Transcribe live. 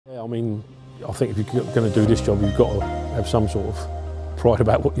Yeah, I mean, I think if you're going to do this job, you've got to have some sort of pride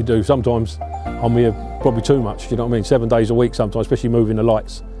about what you do. Sometimes I'm here probably too much, you know what I mean? 7 days a week sometimes, especially moving the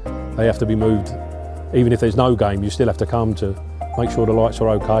lights. They have to be moved. Even if there's no game, you still have to come to make sure the lights are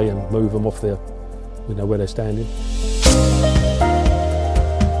okay and move them off there, you know, where they're standing.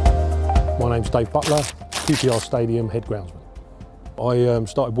 My name's Dave Butler, QPR Stadium head groundsman. I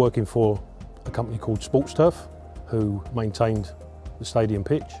started working for a company called Sports Turf, who maintained the stadium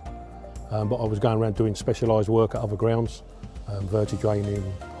pitch, but I was going around doing specialised work at other grounds, verti-draining,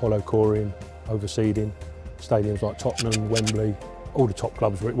 hollow coring, overseeding, stadiums like Tottenham, Wembley, all the top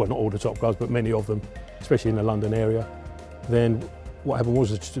clubs, well not all the top clubs, but many of them, especially in the London area. Then what happened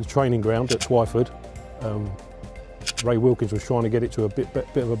was the training ground at Twyford, Ray Wilkins was trying to get it to a bit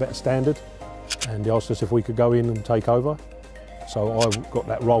of a better standard, and he asked us if we could go in and take over. So I got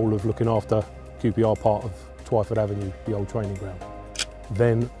that role of looking after QPR part of Twyford Avenue, the old training ground.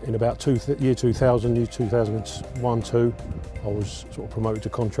 Then in about year 2001-2, I was sort of promoted to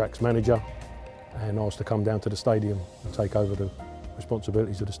contracts manager and asked to come down to the stadium and take over the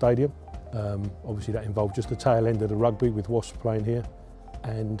responsibilities of the stadium. Obviously that involved just the tail end of the rugby with Wasps playing here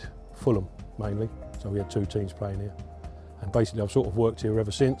and Fulham mainly, so we had two teams playing here. And basically I've sort of worked here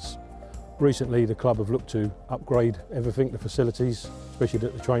ever since. Recently the club have looked to upgrade everything, the facilities, especially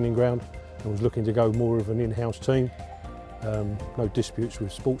at the training ground, and was looking to go more of an in-house team. No disputes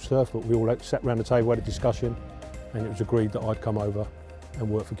with Sports Turf, but we all sat around the table, had a discussion, and it was agreed that I'd come over and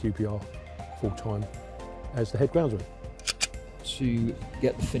work for QPR full-time as the head groundsman. To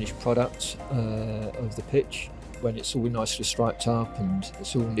get the finished product of the pitch, when it's all nicely striped up and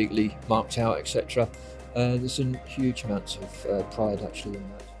it's all neatly marked out, etc., there's a huge amount of pride actually in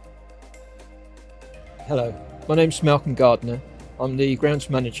that. Hello, my name's Malcolm Gardner. I'm the grounds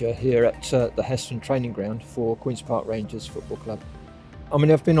manager here at the Heston training ground for Queen's Park Rangers Football Club. I mean,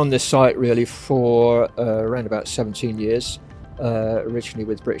 I've been on this site really for around about 17 years, originally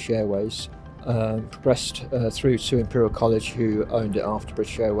with British Airways, progressed through to Imperial College, who owned it after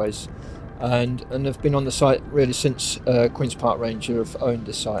British Airways, and have been on the site really since Queen's Park Rangers have owned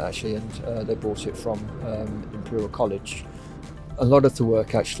the site actually, and they bought it from Imperial College. A lot of the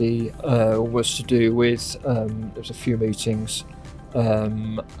work actually was to do with, there was a few meetings,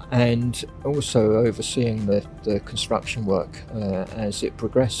 and also overseeing the construction work as it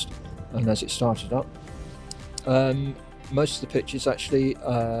progressed and as it started up. Most of the pitches actually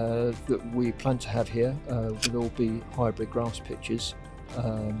that we plan to have here will all be hybrid grass pitches,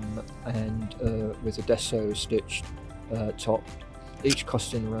 and with a deso stitched top, each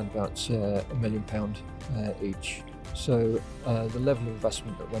costing around about £1 million each. So the level of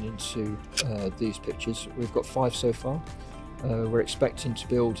investment that went into these pitches, we've got 5 so far. We're expecting to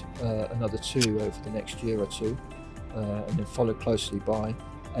build another 2 over the next year or 2, and then followed closely by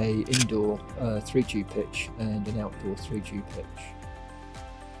an indoor 3G pitch and an outdoor 3G pitch.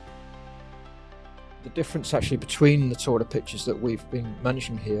 The difference actually between the sort of pitches that we've been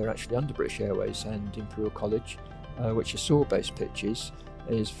managing here actually under British Airways and Imperial College, which are saw-based pitches,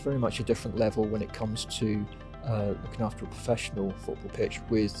 is very much a different level when it comes to looking after a professional football pitch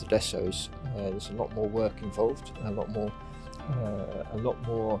with the desos. There's a lot more work involved, a lot more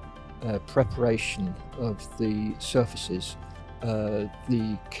preparation of the surfaces.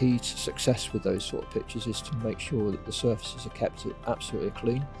 The key to success with those sort of pitches is to make sure that the surfaces are kept absolutely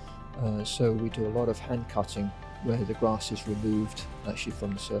clean. So we do a lot of hand cutting where the grass is removed actually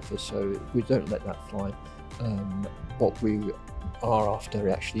from the surface, so we don't let that fly. What we are after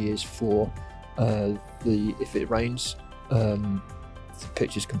actually is for if it rains, the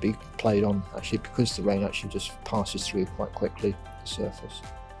pitches can be played on actually, because the rain actually just passes through quite quickly the surface.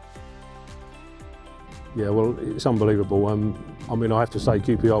 Yeah, well, it's unbelievable. I mean, I have to say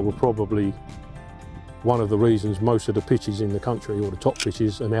QPR were probably one of the reasons most of the pitches in the country, or the top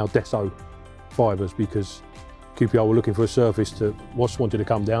pitches, are now deso fibres, because QPR were looking for a surface Wasps wanted to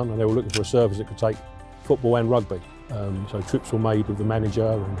come down, and they were looking for a surface that could take football and rugby. So trips were made with the manager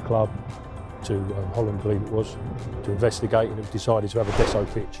and the club to Holland, I believe it was, to investigate, and it was decided to have a deso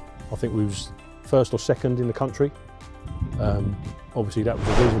pitch. I think we was first or second in the country. Obviously that was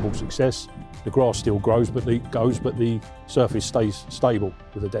a reasonable success. The grass still grows, but the surface stays stable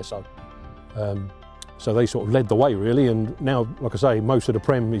with the deso. So they sort of led the way really, and now, like I say, most of the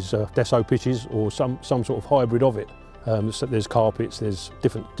Prem is deso pitches or some sort of hybrid of it. So there's carpets, there's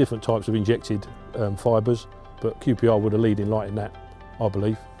different types of injected fibres, but QPR were the leading light in that, I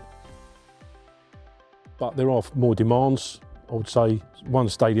believe. But there are more demands. I would say one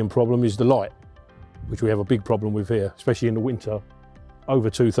stadium problem is the light, which we have a big problem with here, especially in the winter. Over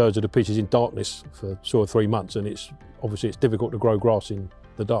 2/3 of the pitch is in darkness for 2 or 3 months, and it's obviously difficult to grow grass in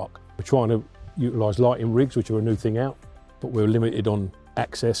the dark. We're trying to utilise lighting rigs, which are a new thing out, but we're limited on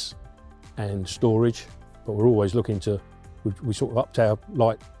access and storage. But we're always looking to, we sort of upped our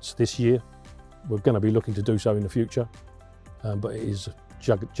lights this year. We're going to be looking to do so in the future, but it is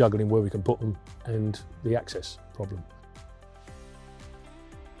juggling where we can put them and the access problem.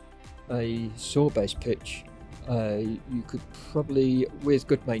 A saw-based pitch, you could probably, with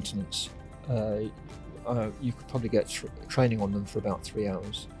good maintenance, you could probably get training on them for about 3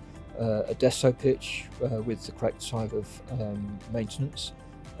 hours. A deso pitch with the correct type of maintenance,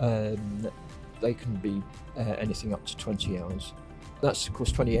 they can be anything up to 20 hours. That's of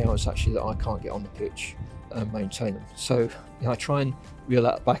course 20 hours actually that I can't get on the pitch and maintain them. So I try and reel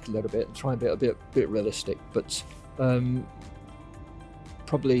that back a little bit and try and be a bit realistic, but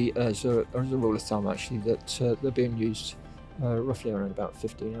probably as a rule of thumb actually that they're being used roughly around about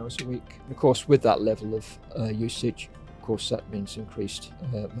 15 hours a week. And of course with that level of usage, of course that means increased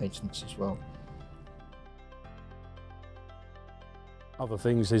maintenance as well. Other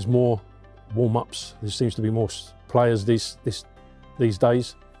things, there's more warm-ups. There seems to be more players these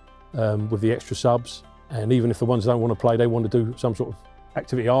days with the extra subs, and even if the ones that don't want to play, they want to do some sort of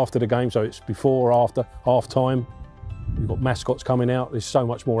activity after the game, so it's before or after, half time. We've got mascots coming out. There's so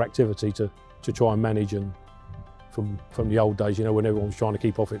much more activity to try and manage, and from the old days, you know, when everyone was trying to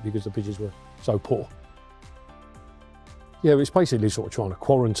keep off it because the pitches were so poor. Yeah, it's basically sort of trying to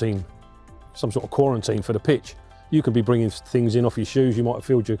quarantine, some sort of quarantine for the pitch. You could be bringing things in off your shoes. You might have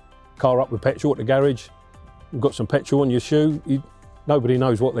filled your car up with petrol at the garage. You've got some petrol on your shoe. Nobody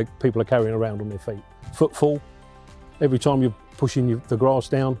knows what people are carrying around on their feet. Footfall, every time you're pushing the grass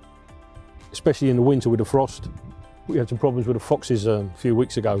down, especially in the winter with the frost. We had some problems with the foxes a few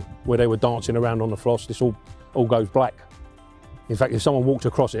weeks ago where they were dancing around on the frost. This all goes black. In fact, if someone walked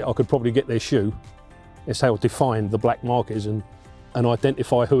across it, I could probably get their shoe. That's how defined the black mark is, and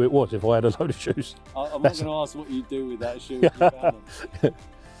identify who it was if I had a load of shoes. I'm not going to ask what you do with that shoe if you found them.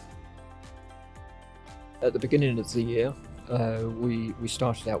 At the beginning of the year, we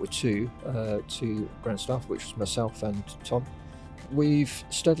started out with two ground staff, which was myself and Tom. We've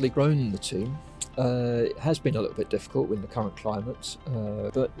steadily grown the team. It has been a little bit difficult in the current climate,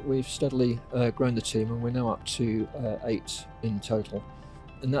 but we've steadily grown the team, and we're now up to 8 in total.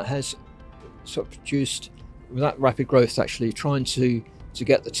 And that has sort of produced, with that rapid growth, actually trying to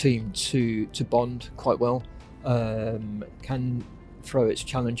get the team to bond quite well. Can throw its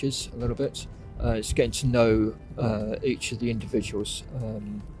challenges a little bit. It's getting to know each of the individuals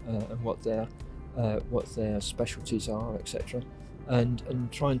and what their specialties are, etc. And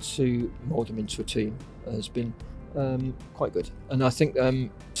trying to mould them into a team has been quite good. And I think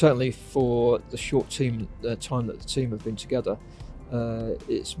certainly for the short time that the team have been together,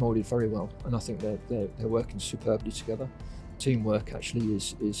 it's moulded very well, and I think they're working superbly together. Teamwork actually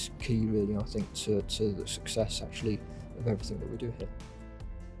is key, really, I think, to the success actually of everything that we do here.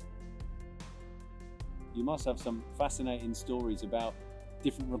 You must have some fascinating stories about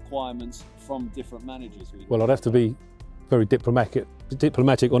different requirements from different managers. Well, I'd have to be very diplomatic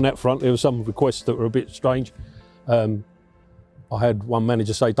on that front. There were some requests that were a bit strange. I had one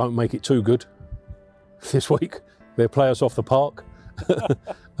manager say, "Don't make it too good this week. They'll play us off the park."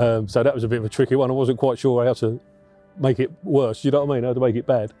 So that was a bit of a tricky one. I wasn't quite sure how to make it worse, you know what I mean, how to make it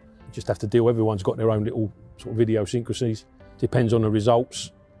bad. You just have to deal, everyone's got their own little sort of idiosyncrasies. Depends on the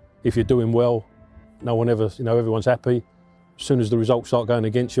results. If you're doing well, no one ever, you know, everyone's happy. As soon as the results start going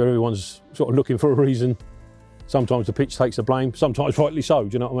against you, everyone's sort of looking for a reason. Sometimes the pitch takes the blame, sometimes rightly so, do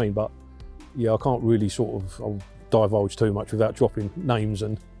you know what I mean? But yeah, I can't really sort of divulge too much without dropping names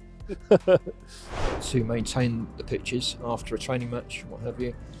and to maintain the pitches after a training match, what have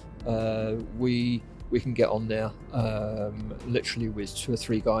you. We can get on there literally with 2 or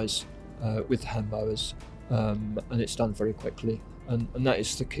 3 guys with hand mowers, and it's done very quickly. And that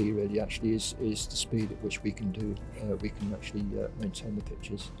is the key, really. Actually, is the speed at which we can actually maintain the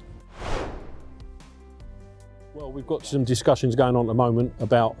pitches. Well, we've got some discussions going on at the moment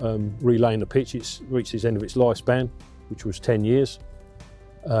about relaying the pitch. It's reached its end of its lifespan, which was 10 years.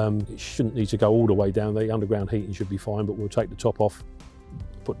 It shouldn't need to go all the way down. The underground heating should be fine, but we'll take the top off,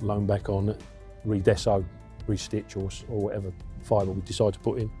 put the loam back on, re-deso, re-stitch or whatever fibre we decide to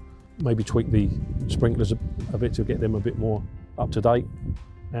put in. Maybe tweak the sprinklers a bit to get them a bit more up to date,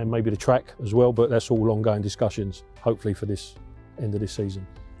 and maybe the track as well, but that's all ongoing discussions, hopefully for this end of this season.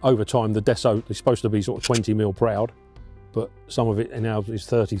 Over time, the deso is supposed to be sort of 20 mil proud, but some of it now is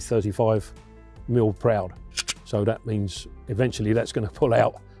 30, 35 mil proud. So that means eventually that's going to pull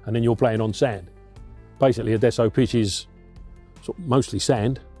out, and then you're playing on sand. Basically, a deso pitch is sort of mostly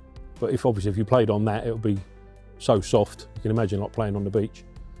sand, but obviously if you played on that, it'll be so soft, you can imagine like playing on the beach.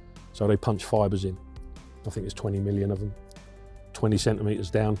 So they punch fibres in. I think there's 20 million of them. 20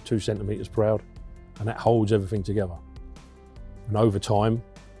 centimetres down, 2 centimetres proud, and that holds everything together. And over time,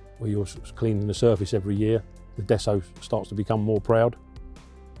 where you're cleaning the surface every year, the deso starts to become more proud.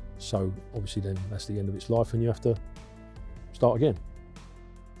 So obviously then that's the end of its life and you have to start again.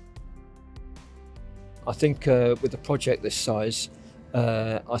 I think with a project this size,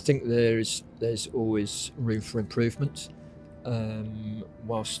 I think there's always room for improvement.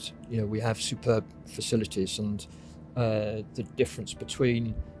 Whilst we have superb facilities, and the difference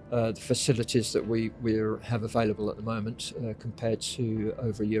between the facilities that we have available at the moment compared to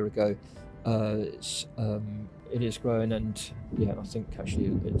over a year ago, it is growing, and yeah, I think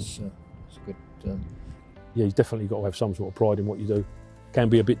actually it's a good. Yeah, you've definitely got to have some sort of pride in what you do. Can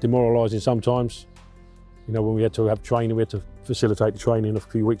be a bit demoralising sometimes. When we had to have training, we had to facilitate the training a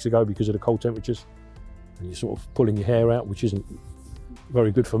few weeks ago because of the cold temperatures, and you're sort of pulling your hair out, which isn't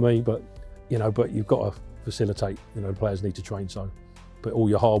very good for me. But but you've got to facilitate. The players need to train, so. But all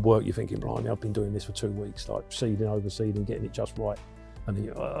your hard work, you're thinking, Brian, I've been doing this for 2 weeks, like seeding, overseeding, getting it just right, and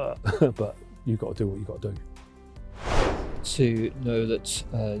then but you've got to do what you've got to do. To know that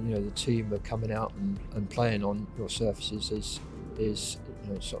the team are coming out and playing on your surfaces is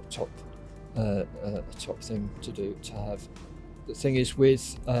sort of top. A top thing to have. The thing is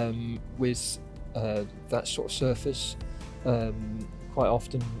with that sort of surface, quite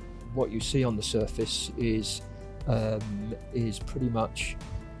often what you see on the surface is pretty much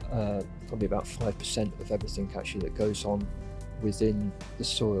probably about 5% of everything actually that goes on within the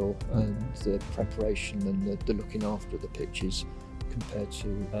soil and the preparation and the looking after the pitches, compared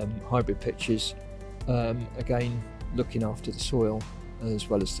to hybrid pitches. Again, looking after the soil as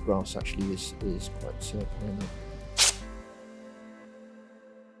well as the grass actually is quite paramount.